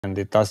And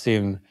it does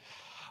seem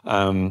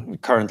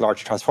current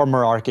large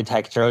transformer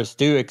architectures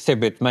do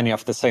exhibit many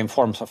of the same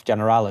forms of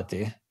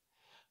generality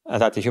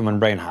that the human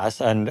brain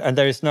has. And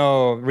there is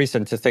no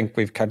reason to think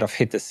we've kind of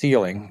hit the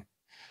ceiling.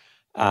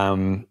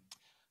 And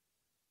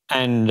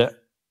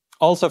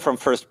also from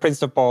first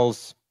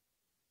principles,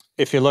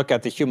 if you look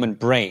at the human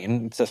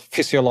brain, it's a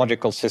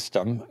physiological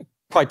system,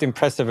 quite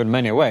impressive in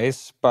many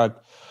ways,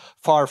 but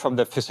far from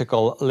the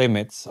physical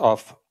limits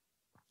of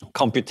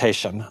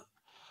computation.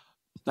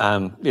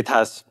 It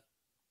has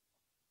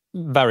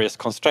various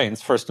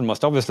constraints. First and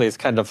most obviously, it's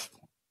kind of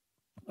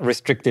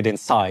restricted in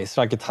size,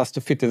 like it has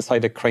to fit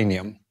inside the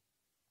cranium.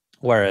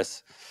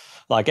 Whereas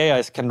like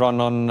AIs can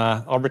run on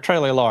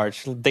arbitrarily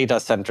large data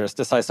centers,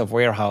 the size of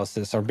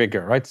warehouses or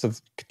bigger, right? So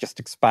it could just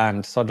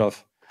expand sort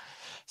of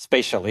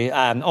spatially.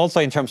 And also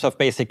in terms of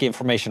basic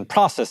information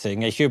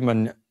processing, a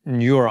human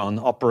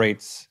neuron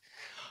operates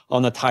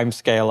on a time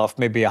scale of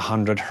maybe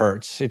 100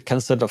 hertz. It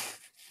can sort of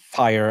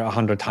fire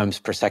 100 times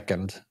per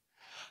second,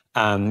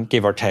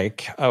 give or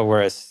take,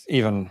 whereas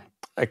even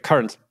a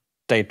current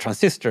state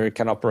transistor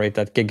can operate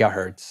at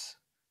gigahertz,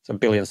 so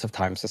billions of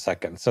times a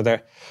second. So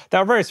there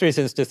are various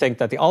reasons to think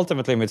that the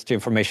ultimate limits to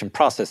information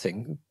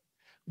processing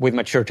with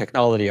mature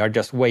technology are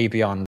just way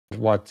beyond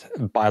what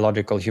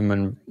biological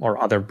human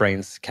or other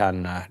brains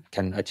can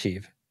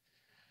achieve.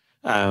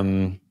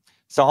 So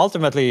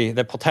ultimately,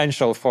 the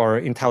potential for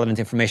intelligent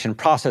information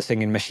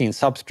processing in machine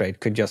substrate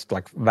could just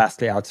like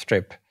vastly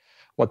outstrip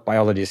what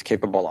biology is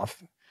capable of.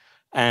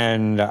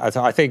 And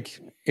so I think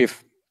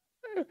if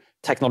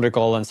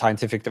technological and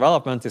scientific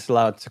development is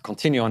allowed to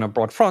continue on a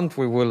broad front,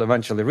 we will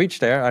eventually reach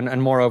there.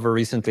 And moreover,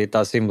 recently, it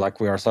does seem like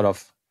we are sort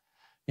of,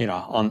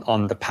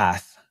 on the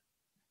path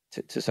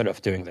to sort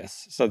of doing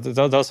this. So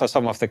those are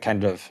some of the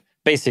kind of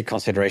basic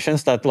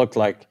considerations that look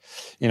like,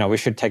 we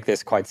should take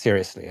this quite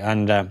seriously.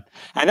 And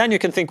then you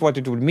can think what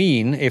it would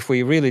mean if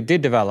we really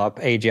did develop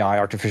AGI,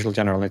 artificial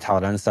general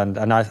intelligence.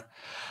 And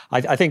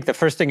I think the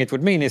first thing it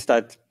would mean is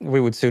that we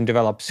would soon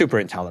develop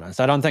superintelligence.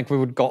 I don't think we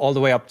would go all the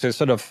way up to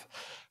sort of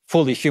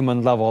fully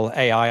human level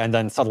AI and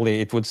then suddenly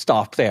it would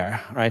stop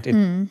there, right?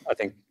 I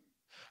think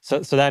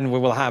so then we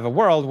will have a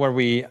world where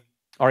we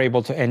are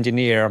able to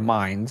engineer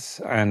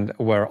minds and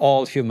where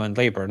all human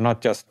labor,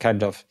 not just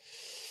kind of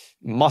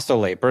muscle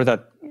labor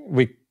that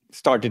we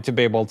started to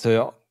be able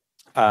to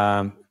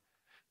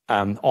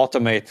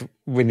automate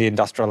with the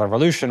Industrial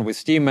Revolution with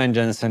steam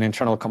engines and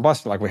internal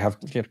combustion. Like we have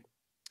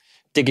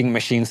digging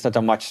machines that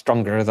are much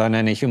stronger than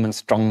any human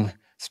strong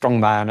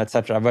man,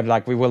 etc. But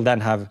like we will then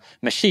have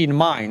machine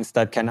minds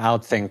that can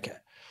outthink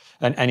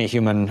any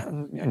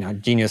human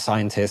genius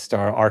scientist or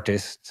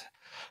artist.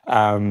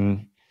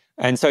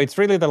 And so it's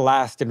really the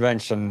last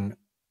invention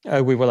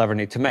we will ever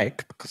need to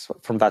make, because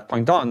from that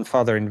point on,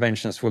 further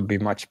inventions will be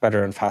much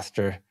better and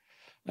faster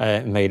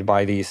made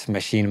by these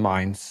machine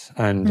minds.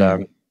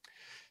 And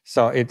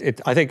so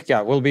I think,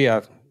 will be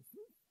a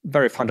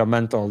very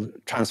fundamental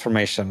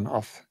transformation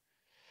of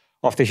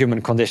the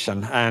human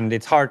condition. And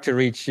it's hard to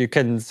reach.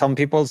 Some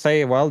people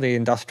say, well, the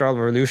Industrial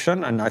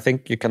Revolution, and I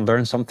think you can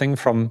learn something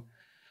from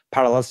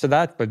parallels to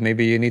that, but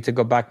maybe you need to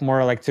go back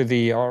more like to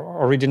the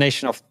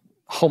origination of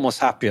Homo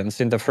sapiens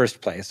in the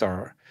first place,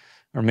 or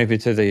maybe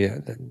to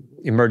the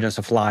emergence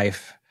of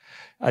life.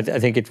 I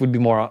think it would be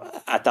more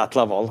at that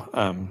level.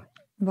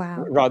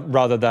 Wow.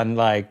 Rather than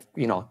like,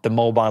 the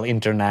mobile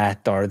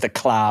internet or the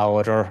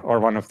cloud or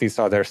one of these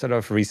other sort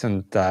of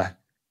recent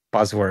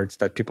buzzwords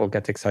that people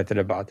get excited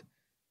about.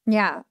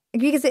 Yeah,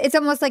 because it's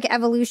almost like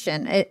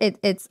evolution.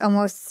 It's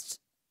almost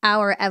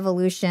our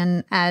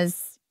evolution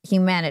as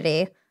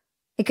humanity.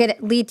 It could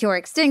lead to our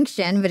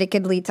extinction, but it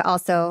could lead to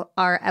also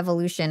our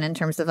evolution in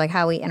terms of like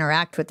how we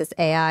interact with this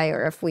AI,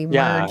 or if we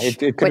merge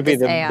it could with be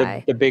this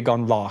AI. the big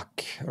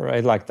unlock,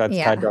 right? Like that's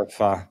kind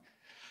of.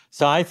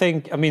 So I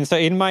think, so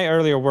in my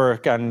earlier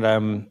work and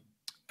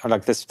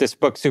like this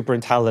book,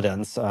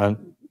 Superintelligence,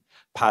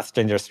 Path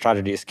Changer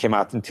Strategies, came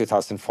out in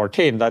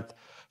 2014. That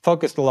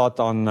focused a lot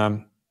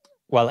on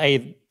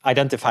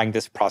identifying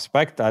this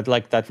prospect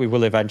that we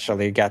will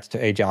eventually get to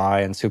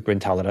AGI and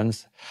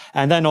superintelligence,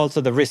 and then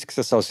also the risks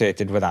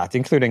associated with that,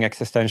 including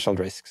existential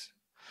risks.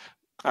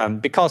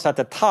 Because at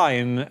the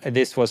time,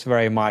 this was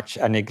very much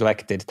a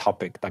neglected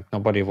topic, like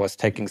nobody was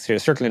taking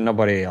serious, certainly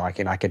nobody like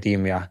in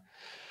academia.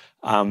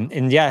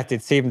 And yet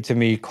it seemed to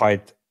me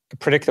quite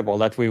predictable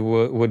that we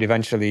would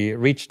eventually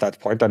reach that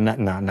point. And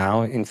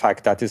now, in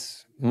fact, that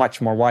is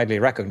much more widely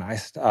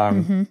recognized.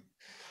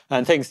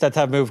 And things that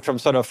have moved from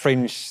sort of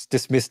fringe,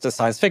 dismissed as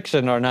science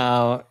fiction are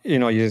now,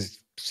 you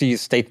see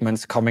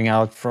statements coming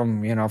out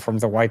from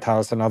the White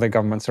House and other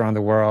governments around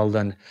the world.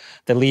 And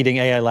the leading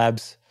AI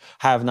labs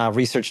have now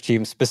research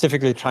teams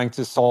specifically trying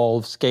to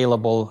solve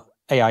scalable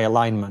AI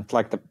alignment,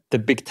 like the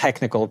big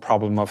technical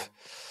problem of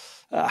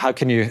how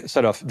can you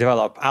sort of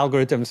develop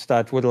algorithms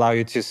that would allow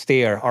you to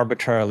steer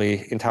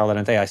arbitrarily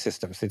intelligent AI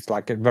systems. It's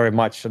like very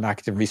much an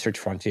active research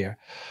frontier.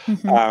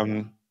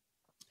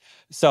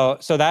 So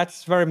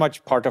that's very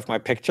much part of my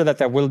picture, that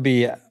there will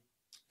be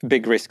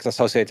big risks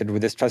associated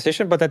with this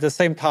transition. But at the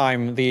same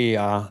time, the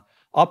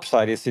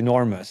upside is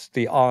enormous.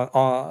 The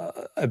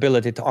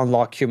ability to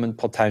unlock human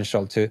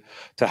potential, to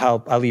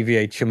help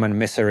alleviate human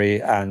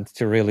misery, and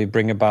to really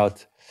bring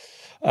about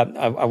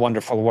a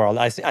wonderful world.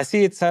 I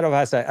see it sort of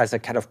as a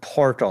kind of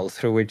portal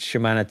through which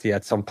humanity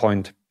at some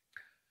point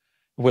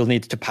will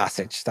need to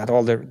passage, that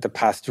all the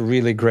past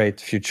really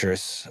great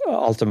futures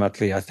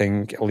ultimately, I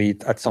think,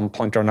 lead at some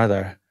point or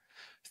another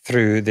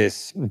through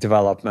this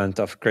development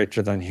of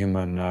greater than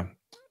human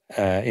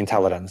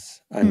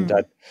intelligence. And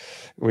that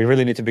we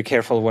really need to be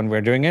careful when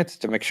we're doing it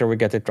to make sure we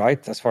get it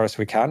right as far as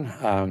we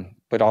can.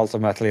 But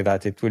ultimately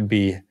that it would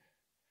be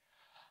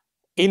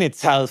in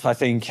itself, I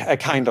think, a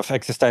kind of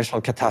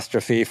existential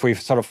catastrophe if we've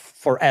sort of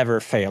forever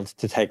failed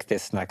to take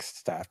this next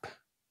step.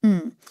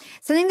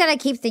 Something that I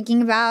keep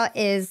thinking about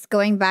is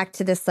going back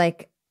to this,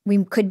 like,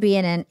 we could be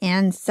in an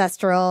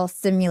ancestral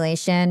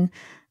simulation.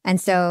 And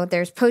so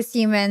there's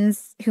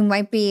post-humans who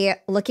might be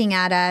looking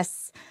at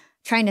us,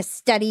 trying to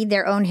study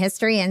their own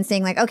history and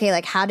saying, like, okay,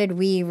 like, how did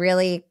we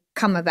really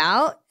come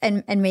about?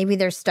 And maybe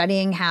they're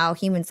studying how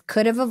humans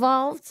could have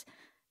evolved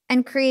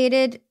and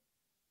created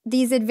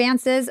these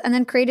advances and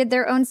then created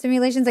their own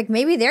simulations. Like,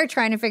 maybe they're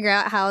trying to figure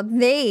out how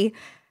they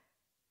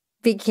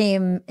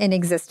became in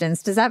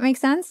existence. Does that make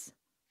sense?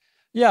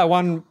 Yeah,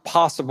 one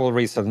possible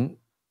reason,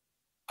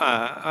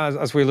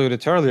 as we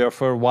alluded to earlier,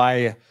 for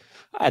why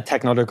a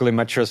technologically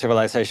mature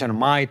civilization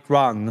might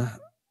run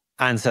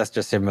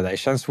ancestor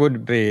simulations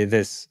would be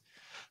this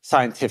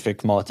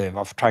scientific motive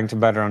of trying to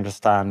better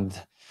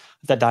understand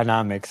the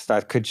dynamics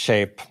that could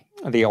shape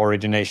the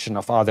origination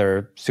of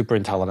other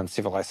superintelligent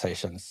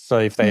civilizations. So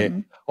if they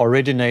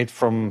originate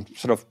from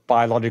sort of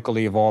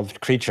biologically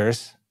evolved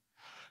creatures,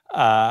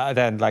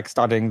 then like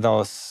studying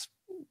those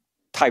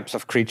types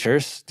of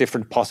creatures,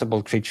 different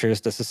possible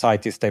creatures, the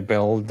societies they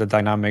build, the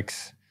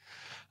dynamics,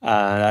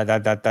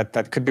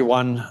 that could be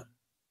one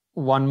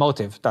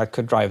motive that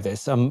could drive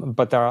this.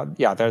 But there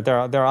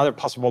are other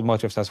possible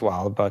motives as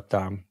well. But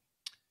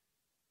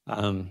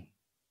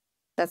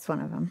that's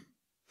one of them.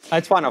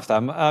 It's one of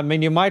them. I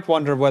mean, you might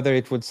wonder whether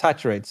it would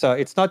saturate. So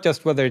it's not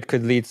just whether it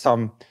could lead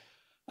some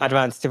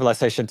advanced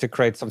civilization to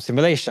create some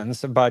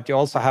simulations, but you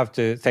also have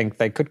to think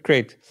they could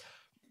create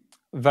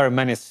very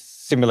many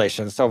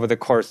simulations over the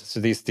course. So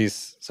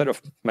these sort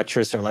of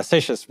mature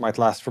civilizations might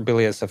last for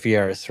billions of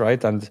years,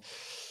 right? And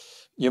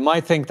you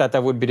might think that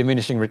there would be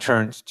diminishing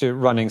returns to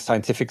running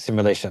scientific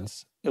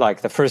simulations.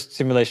 Like the first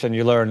simulation,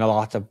 you learn a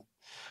lot.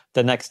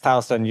 The next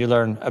 1,000, you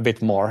learn a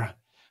bit more.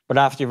 But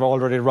after you've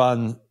already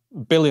run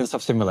billions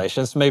of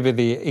simulations, maybe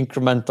the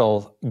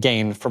incremental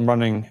gain from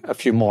running a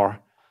few more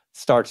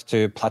starts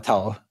to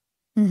plateau.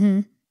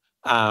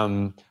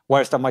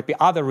 Whereas there might be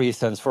other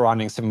reasons for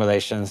running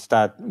simulations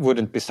that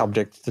wouldn't be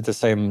subject to the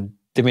same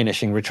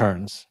diminishing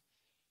returns.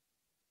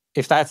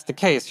 If that's the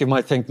case, you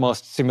might think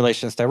most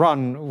simulations they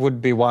run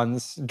would be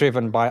ones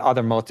driven by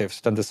other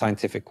motives than the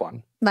scientific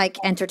one. Like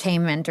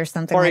entertainment or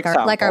something, For like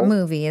example, our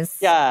movies.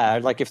 Yeah,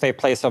 like if they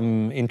place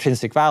some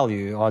intrinsic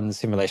value on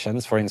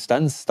simulations, for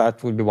instance,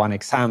 that would be one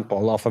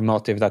example of a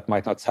motive that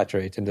might not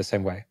saturate in the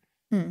same way.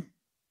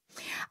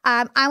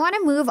 I want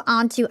to move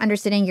on to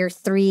understanding your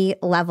 3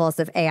 levels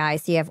of AI.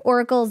 So you have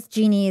oracles,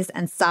 genies,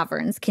 and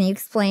sovereigns. Can you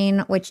explain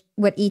what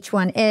each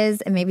one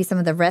is and maybe some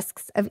of the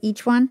risks of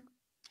each one?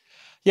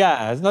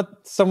 Yeah, it's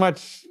not so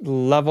much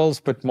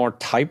levels, but more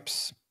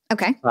types.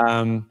 Okay.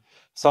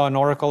 So an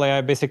oracle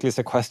AI basically is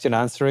a question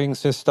answering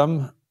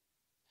system.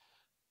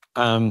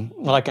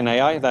 Like an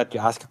AI that you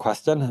ask a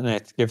question and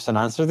it gives an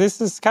answer.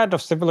 This is kind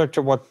of similar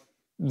to what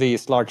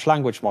these large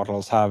language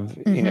models have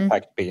in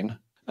effect been.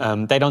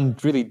 They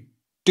don't really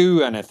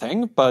do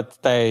anything,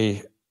 but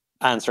they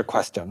answer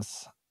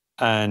questions.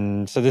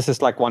 And so this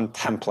is like one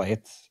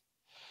template.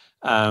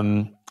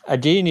 A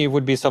genie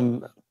would be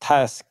some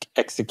task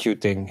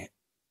executing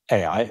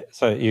AI.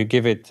 So you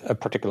give it a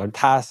particular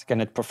task and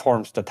it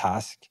performs the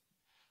task.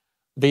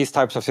 These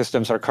types of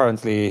systems are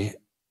currently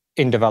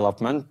in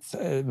development.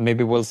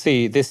 Maybe we'll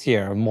see this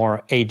year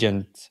more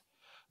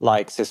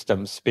agent-like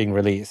systems being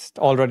released.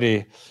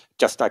 Already,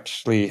 just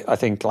actually, I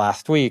think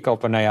last week,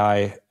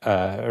 OpenAI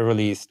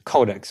released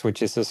Codex,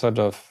 which is a sort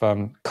of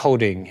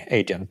coding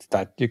agent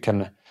that you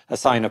can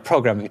assign a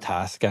programming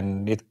task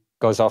and it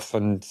goes off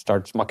and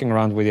starts mucking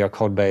around with your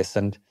code base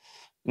and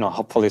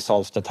hopefully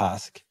solves the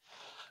task.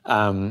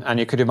 And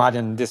you could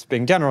imagine this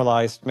being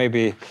generalized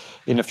maybe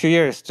in a few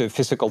years to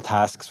physical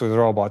tasks with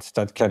robots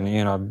that can,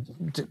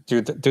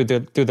 do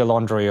the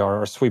laundry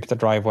or sweep the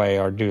driveway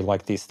or do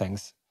like these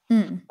things.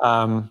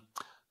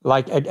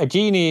 Like a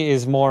genie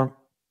is more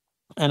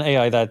an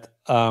AI that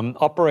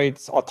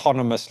operates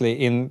autonomously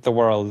in the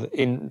world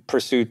in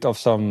pursuit of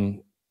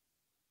some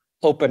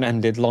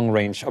open-ended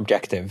long-range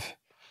objective.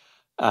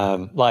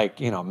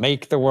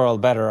 Make the world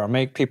better or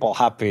make people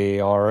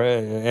happy or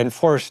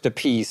enforce the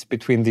peace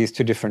between these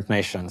two different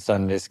nations,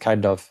 and is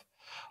kind of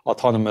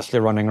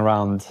autonomously running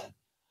around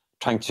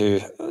trying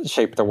to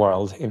shape the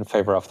world in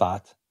favor of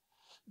that.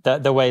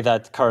 The way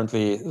that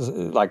currently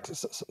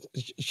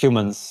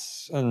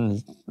humans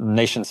and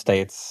nation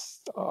states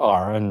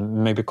are,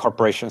 and maybe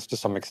corporations to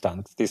some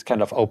extent, these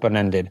kind of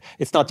open-ended.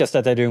 It's not just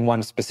that they're doing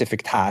one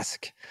specific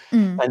task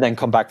and then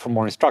come back for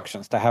more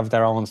instructions. They have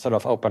their own sort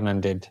of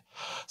open-ended.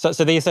 So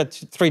these are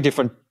three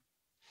different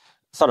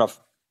sort of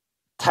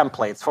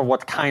templates for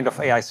what kind of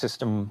AI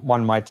system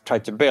one might try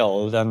to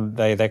build, and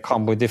they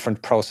come with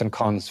different pros and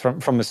cons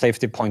from a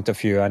safety point of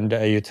view and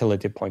a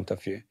utility point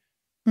of view.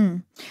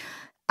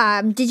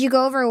 Did you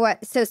go over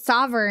what? So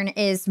sovereign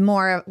is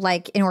more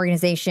like an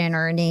organization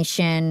or a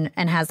nation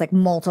and has like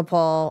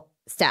multiple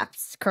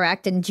steps,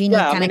 correct? And Genie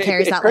kind of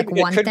carries out like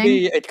one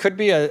thing. It could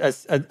be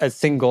a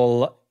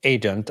single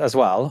agent as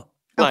well.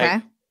 Okay.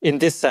 Like, in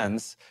this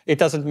sense, it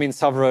doesn't mean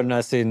sovereign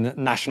as in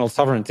national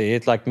sovereignty.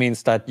 It like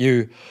means that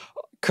you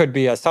could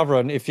be a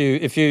sovereign if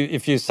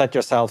you set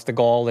yourself the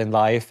goal in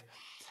life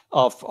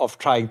of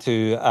trying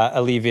to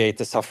alleviate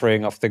the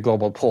suffering of the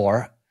global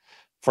poor,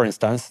 for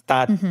instance,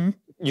 that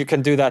you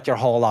can do that your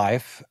whole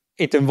life.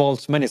 It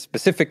involves many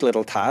specific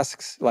little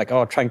tasks, like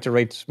trying to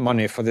raise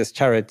money for this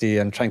charity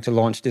and trying to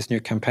launch this new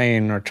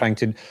campaign or trying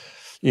to,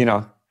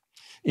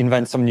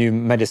 invent some new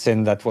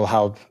medicine that will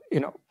help.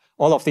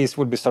 All of these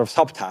would be sort of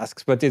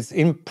subtasks, but it's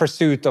in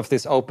pursuit of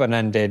this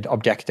open-ended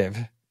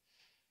objective.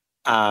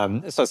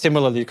 So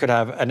similarly, you could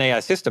have an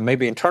AI system.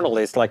 Maybe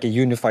internally, it's like a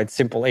unified,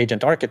 simple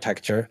agent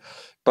architecture,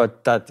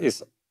 but that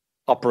is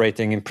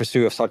operating in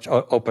pursuit of such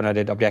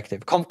open-ended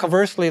objective.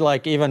 Conversely,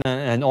 like even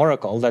an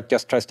oracle that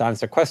just tries to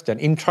answer a question,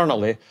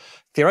 internally,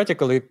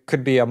 theoretically,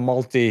 could be a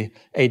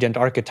multi-agent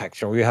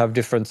architecture. We have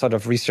different sort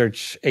of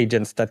research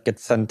agents that get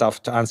sent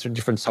off to answer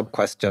different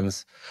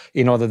sub-questions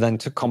in order then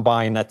to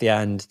combine at the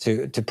end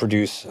to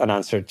produce an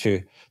answer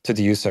to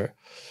the user.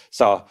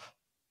 So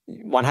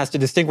one has to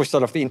distinguish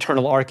sort of the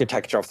internal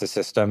architecture of the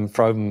system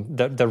from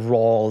the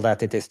role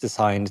that it is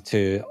designed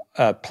to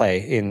play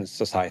in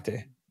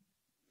society.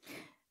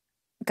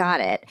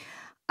 Got it.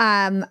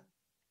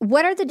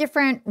 What are the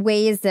different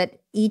ways that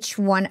each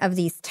one of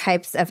these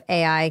types of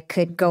AI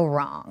could go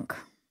wrong?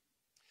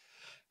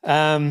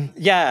 They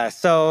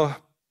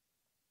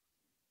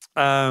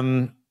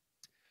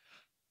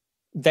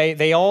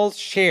all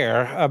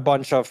share a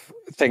bunch of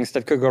things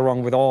that could go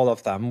wrong with all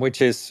of them,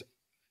 which is,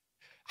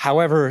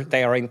 however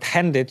they are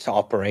intended to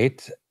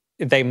operate,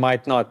 they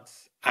might not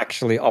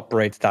actually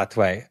operate that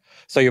way.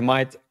 So you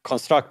might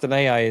construct an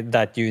AI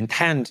that you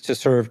intend to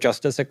serve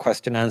just as a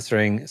question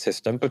answering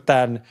system, but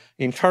then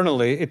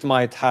internally it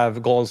might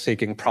have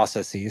goal-seeking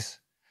processes.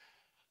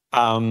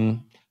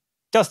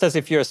 Just as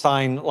if you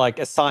assign like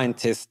a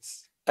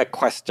scientist a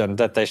question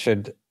that they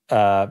should,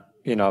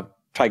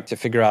 try to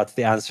figure out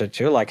the answer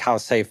to, like how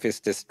safe is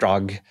this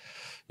drug?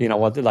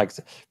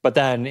 But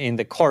then in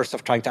the course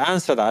of trying to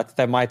answer that,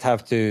 they might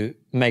have to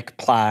make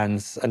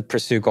plans and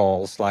pursue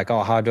goals like,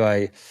 how do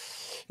I,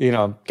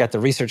 get the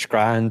research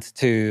grant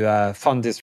to fund this